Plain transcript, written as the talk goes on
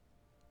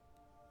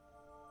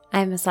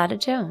I'm Asada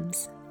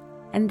Jones,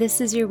 and this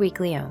is your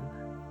Weekly OM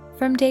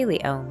from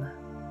Daily OM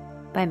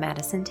by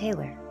Madison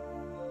Taylor.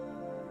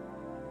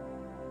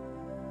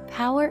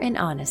 Power in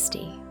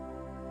Honesty.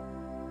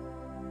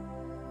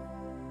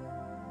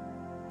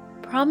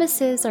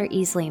 Promises are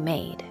easily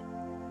made.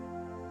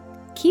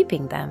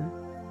 Keeping them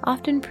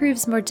often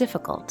proves more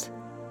difficult,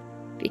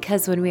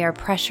 because when we are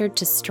pressured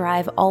to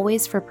strive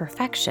always for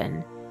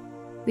perfection,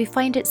 we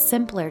find it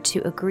simpler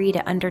to agree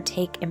to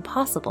undertake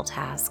impossible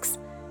tasks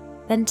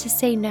than to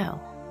say no.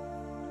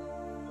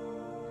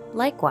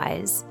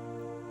 Likewise,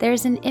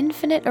 there's an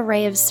infinite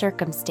array of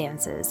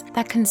circumstances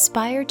that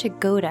conspire to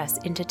goad us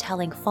into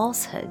telling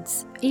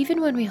falsehoods,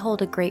 even when we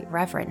hold a great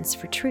reverence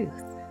for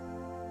truth.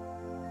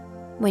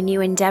 When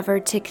you endeavor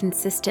to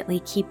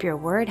consistently keep your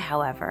word,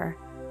 however,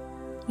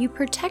 you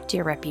protect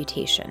your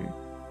reputation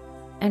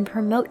and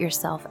promote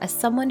yourself as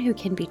someone who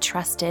can be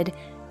trusted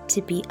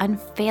to be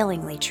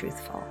unfailingly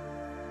truthful.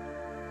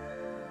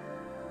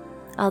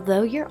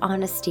 Although your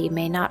honesty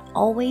may not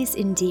always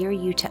endear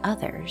you to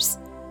others,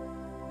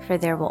 for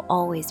there will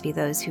always be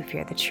those who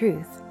fear the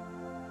truth,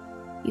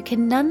 you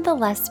can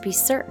nonetheless be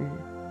certain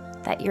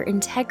that your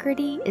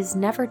integrity is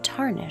never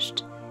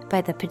tarnished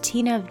by the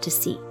patina of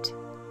deceit.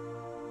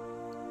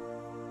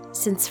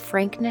 Since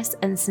frankness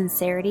and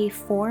sincerity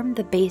form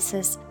the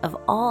basis of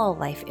all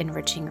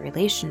life-enriching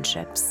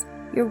relationships,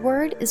 your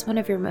word is one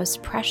of your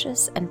most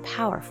precious and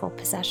powerful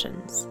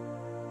possessions.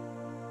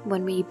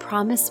 When we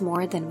promise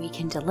more than we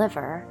can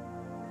deliver,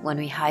 when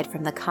we hide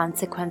from the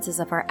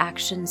consequences of our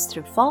actions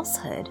through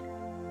falsehood,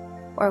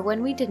 or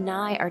when we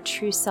deny our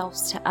true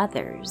selves to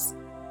others,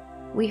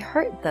 we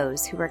hurt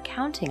those who are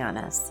counting on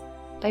us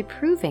by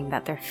proving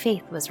that their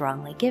faith was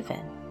wrongly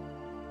given.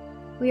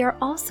 We are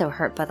also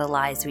hurt by the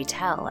lies we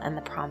tell and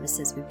the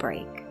promises we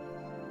break.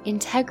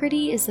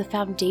 Integrity is the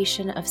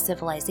foundation of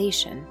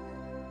civilization,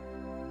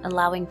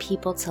 allowing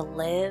people to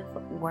live,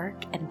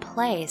 work, and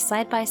play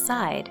side by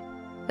side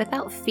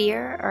without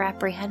fear or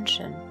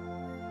apprehension.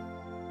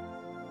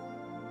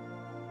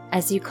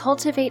 As you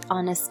cultivate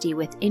honesty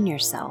within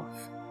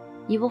yourself,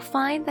 you will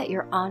find that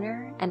your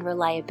honor and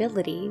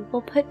reliability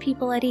will put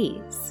people at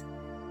ease.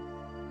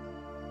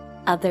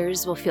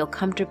 Others will feel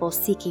comfortable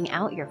seeking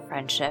out your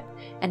friendship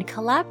and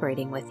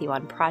collaborating with you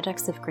on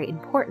projects of great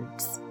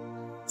importance,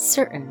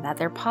 certain that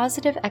their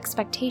positive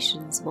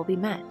expectations will be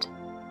met.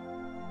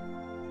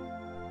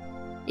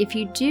 If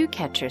you do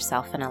catch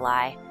yourself in a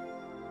lie,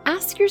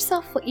 ask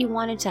yourself what you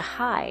wanted to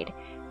hide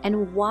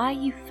and why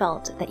you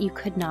felt that you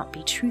could not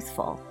be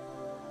truthful.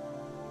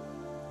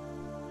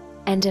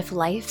 And if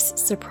life's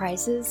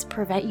surprises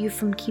prevent you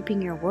from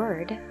keeping your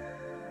word,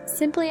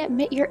 simply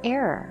admit your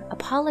error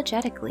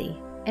apologetically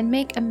and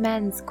make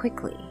amends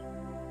quickly.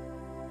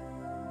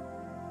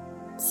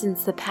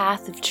 Since the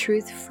path of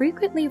truth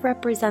frequently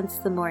represents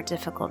the more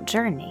difficult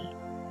journey,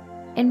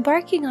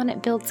 embarking on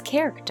it builds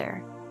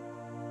character.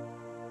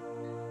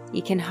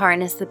 You can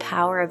harness the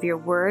power of your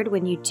word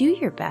when you do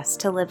your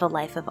best to live a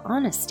life of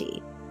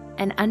honesty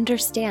and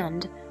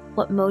understand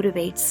what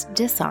motivates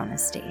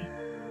dishonesty.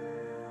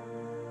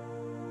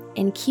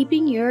 In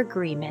keeping your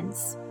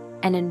agreements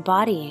and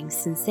embodying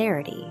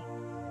sincerity,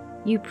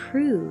 you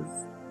prove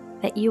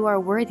that you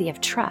are worthy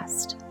of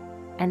trust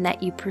and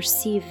that you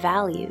perceive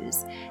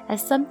values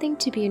as something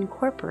to be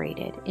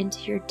incorporated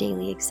into your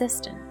daily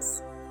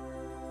existence.